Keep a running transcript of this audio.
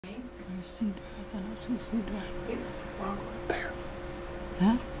Where's C drive? I don't see C drive. Oops, wrong one. There.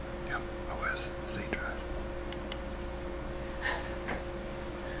 That? Yep. OS C drive.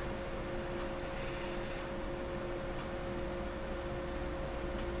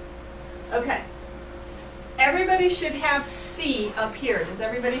 Okay. Everybody should have C up here. Does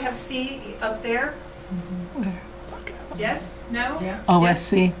everybody have C up there? Where? Yes? No? Yeah.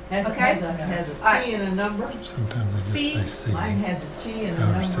 OSC. Has, Okay. has a T Alright. and a number. Sometimes they C. just say C. Mine has a T and a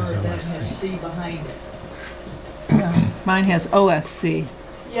Ours number, says and then it OSC. has C behind it. Yeah. Mine has OSC.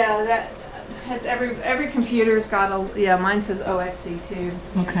 Yeah, that has every computer's got a, yeah, mine says OSC too.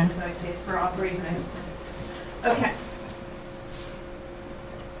 Okay. It says OSC, it's for operating system. Okay.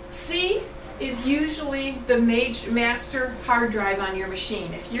 C is usually the master hard drive on your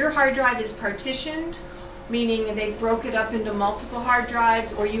machine. If your hard drive is partitioned, meaning they broke it up into multiple hard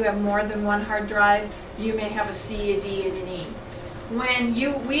drives, or you have more than one hard drive, you may have a C, a D, and an E.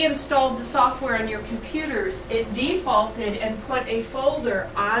 When we installed the software on your computers, it defaulted and put a folder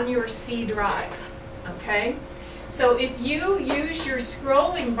on your C drive, okay? So if you use your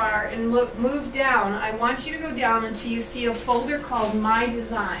scrolling bar and move down, I want you to go down until you see a folder called My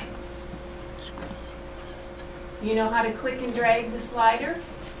Designs. You know how to click and drag the slider?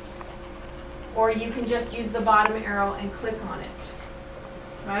 Or you can just use the bottom arrow and click on it,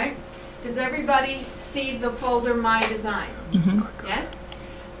 right? Does everybody see the folder My Designs? Yes?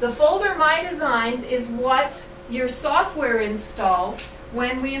 The folder My Designs is what your software installed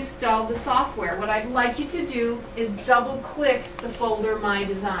when we installed the software. What I'd like you to do is double click the folder My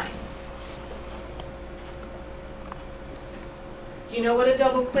Designs. Do you know what a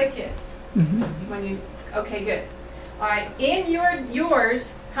double click is? When you, okay, good. All right, in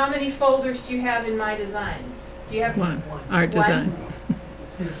yours, how many folders do you have in My Designs? Do you have One. Art design.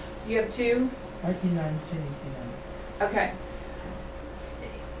 You have two? Art design, student. Okay.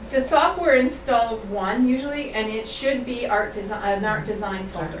 The software installs one usually, and it should be an art design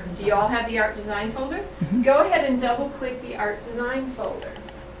folder. Do you all have the art design folder? Go ahead and double click the art design folder.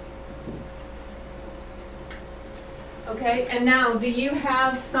 Okay, and now do you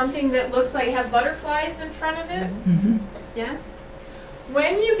have something that looks like have butterflies in front of it? Yes?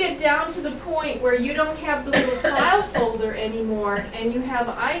 When you get down to the point where you don't have the little file folder anymore and you have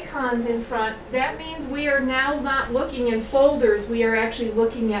icons in front, that means we are now not looking in folders, we are actually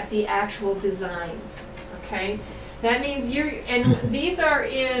looking at the actual designs, okay? That means and these are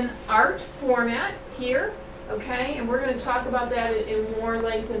in art format here, okay? And we're going to talk about that in more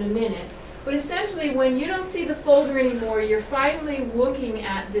length in a minute. But essentially, when you don't see the folder anymore, you're finally looking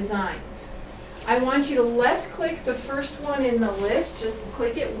at designs. I want you to left click the first one in the list, just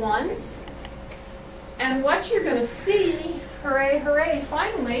click it once. And what you're going to see, hooray, hooray,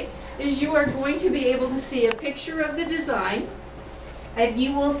 finally, is you are going to be able to see a picture of the design, and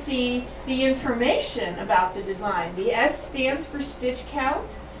you will see the information about the design. The S stands for stitch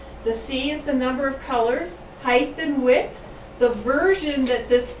count, the C is the number of colors, height and width, the version that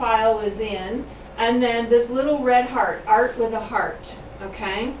this file is in, and then this little red heart, art with a heart,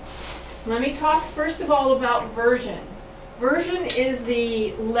 okay? Let me talk first of all about version. Version is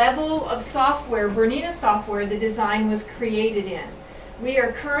the level of software, Bernina software, the design was created in. We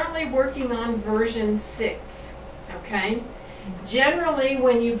are currently working on version 6, okay? Generally,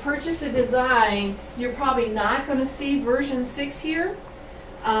 when you purchase a design, you're probably not going to see version 6 here.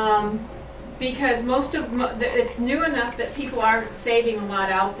 Because it's new enough that people aren't saving a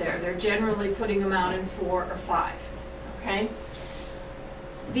lot out there. They're generally putting them out in 4 or 5, okay?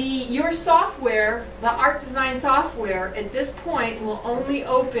 Your software, the art design software, at this point will only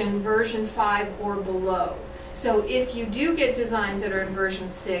open version 5 or below. So if you do get designs that are in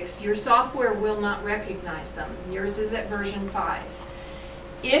version 6, your software will not recognize them. Yours is at version 5.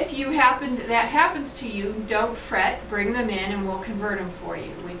 If that happens to you, don't fret, bring them in and we'll convert them for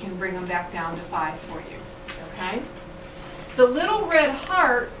you. We can bring them back down to 5 for you, okay? The little red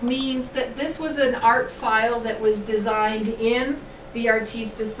heart means that this was an art file that was designed in the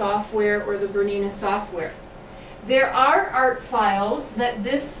Artista software or the Bernina software. There are art files that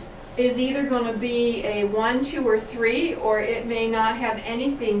this is either going to be a 1, 2, or 3, or it may not have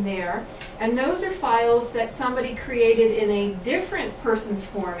anything there. And those are files that somebody created in a different person's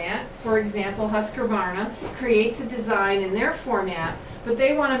format. For example, Husqvarna creates a design in their format, but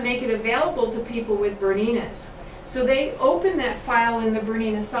they want to make it available to people with Berninas. So they open that file in the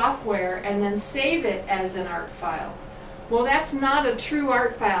Bernina software and then save it as an art file. Well, that's not a true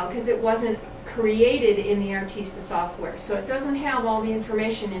art file because it wasn't created in the Artista software. So it doesn't have all the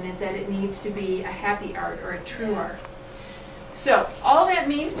information in it that it needs to be a happy art or a true art. So all that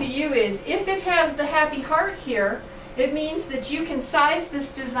means to you is if it has the happy heart here, It means that you can size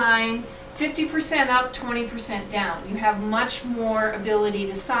this design 50% up, 20% down. You have much more ability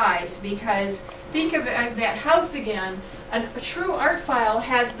to size because think of that house again. A true art file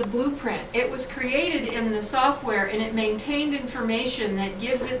has the blueprint. It was created in the software and it maintained information that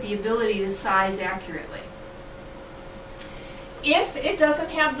gives it the ability to size accurately. If it doesn't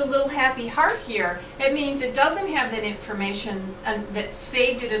have the little happy heart here, it means it doesn't have that information that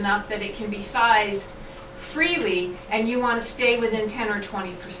saved it enough that it can be sized freely and you want to stay within 10 or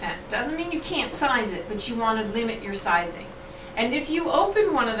 20%. Doesn't mean you can't size it, but you want to limit your sizing. And if you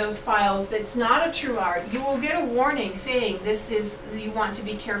open one of those files that's not a true art, you will get a warning saying you want to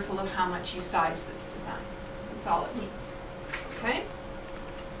be careful of how much you size this design. That's all it means. Okay?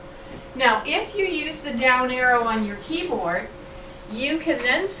 Now, if you use the down arrow on your keyboard, you can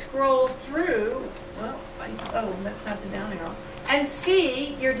then scroll through, oh, that's not the down arrow, and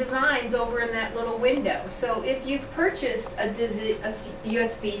see your designs over in that little window. So if you've purchased a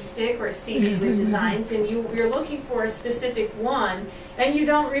USB stick or a CD with designs and you're looking for a specific one and you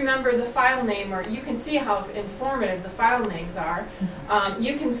don't remember the file name, or you can see how informative the file names are,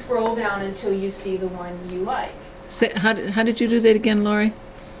 you can scroll down until you see the one you like. How did you do that again, Laurie?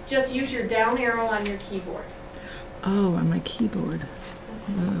 Just use your down arrow on your keyboard. Oh, on my keyboard.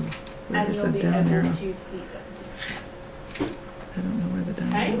 Oh, where And is you'll the be down able arrow? to see them. I don't know where the down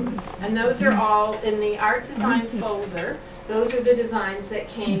Okay? arrow is. And those are all in the art design folder. Those are the designs that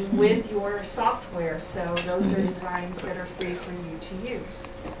came with your software, so those are designs that are free for you to use.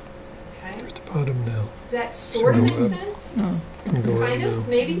 Okay? We're at the bottom now. Does that sort of So make go sense? Oh, Can go up Kind now. of,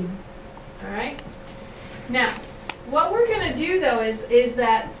 maybe? All right. Now, what we're going to do though is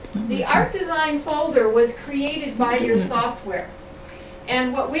that the art design folder was created by your software.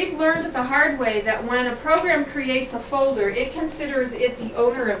 And what we've learned the hard way, that when a program creates a folder, it considers it the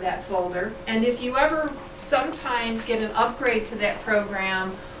owner of that folder. And if you ever sometimes get an upgrade to that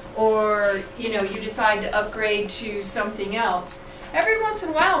program, or you decide to upgrade to something else, every once in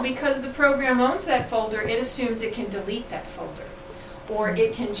a while, because the program owns that folder, it assumes it can delete that folder, or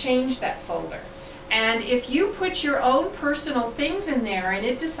it can change that folder. And if you put your own personal things in there and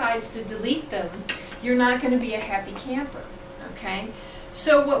it decides to delete them, you're not going to be a happy camper, okay?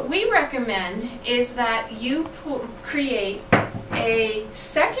 So what we recommend is that you create a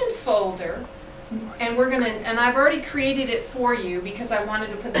second folder, and I've already created it for you because I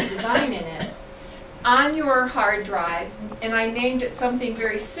wanted to put the design in it, on your hard drive, and I named it something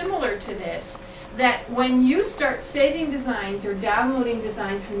very similar to this, that when you start saving designs or downloading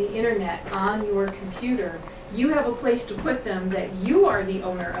designs from the internet on your computer, you have a place to put them, that you are the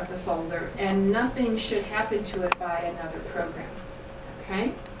owner of the folder and nothing should happen to it by another program.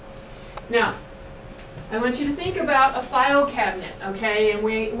 Okay? Now, I want you to think about a file cabinet, okay? And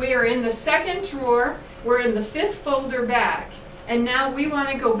we are in the second drawer, we're in the fifth folder back, and now we want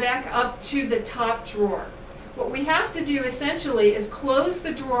to go back up to the top drawer. What we have to do essentially is close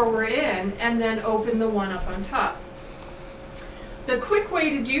the drawer we're in and then open the one up on top. The quick way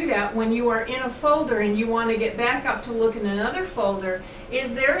to do that when you are in a folder and you want to get back up to look in another folder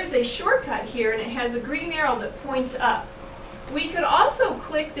is there is a shortcut here and it has a green arrow that points up. We could also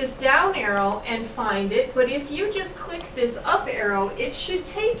click this down arrow and find it, but if you just click this up arrow, it should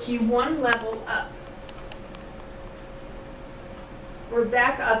take you one level up. We're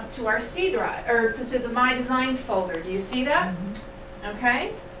back up to our C drive, or to the My Designs folder. Do you see that?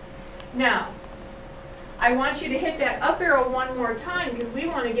 Okay? Now, I want you to hit that up arrow one more time because we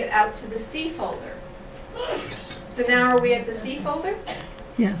want to get out to the C folder. So now are we at the C folder?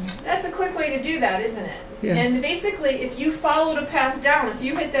 yes. That's a quick way to do that, isn't it? Yes. And basically, if you followed a path down, if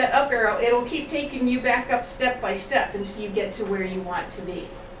you hit that up arrow, it'll keep taking you back up step by step until you get to where you want to be.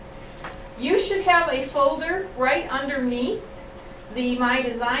 You should have a folder right underneath the My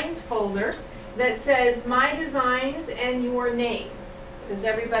Designs folder that says My Designs and your name. Does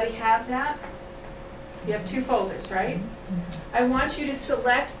everybody have that? You have two folders, right? I want you to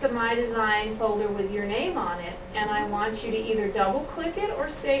select the My Design folder with your name on it, and I want you to either double click it or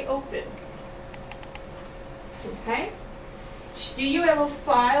say open. Okay? Do you have a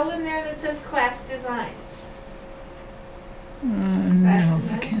file in there that says Class Designs? No,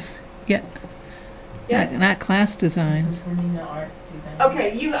 I guess. Yeah. Yes? Not class designs. Bernina art design.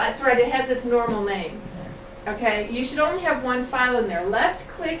 Okay, that's right, it has its normal name. Okay, you should only have one file in there. Left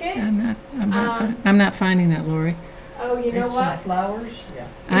click it. I'm not finding that, Laurie. Oh, you know It's what? flowers, yeah.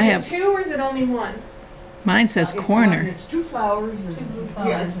 I Is have, it two or is it only one? mine says corner. It's two flowers and,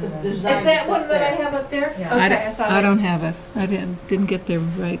 yeah, it's the design. Is that that's one up that I there. have up there? Yeah. Okay, I don't have it. I didn't get there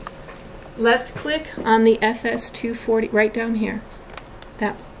right. Left click on the FS240, right down here.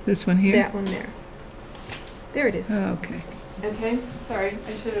 This one here? That one there. There it is. Oh, okay. Okay, sorry,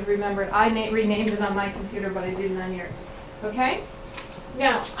 I should have remembered. I renamed it on my computer, but I didn't on yours. Okay?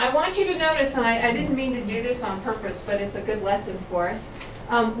 Now, I want you to notice, and I didn't mean to do this on purpose, but it's a good lesson for us.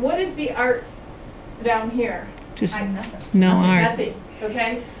 What is the art down here? Just Nothing. no art. Nothing,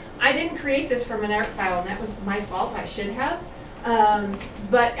 okay? I didn't create this from an art file, and that was my fault. I should have.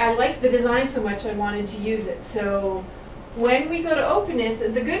 But I liked the design so much I wanted to use it. So when we go to open this,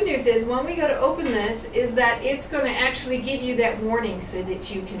 the good news is when we go to open this is that it's going to actually give you that warning so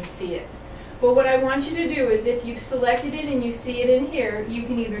that you can see it. But what I want you to do is if you've selected it and you see it in here, you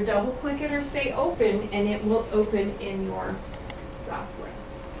can either double click it or say open, and it will open in your software.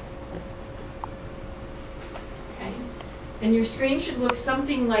 Okay? And your screen should look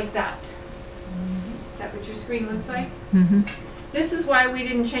something like that. Is that what your screen looks like? Mm-hmm. This is why we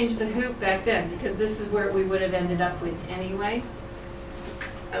didn't change the hoop back then, because this is where we would have ended up with anyway.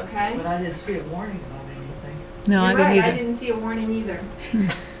 Okay? But I didn't see a warning about anything. No, I You're didn't right, I either. didn't see a warning either.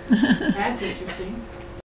 That's interesting.